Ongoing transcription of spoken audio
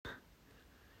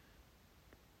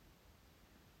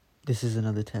This is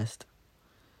another test.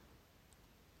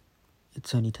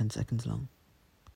 It's only 10 seconds long.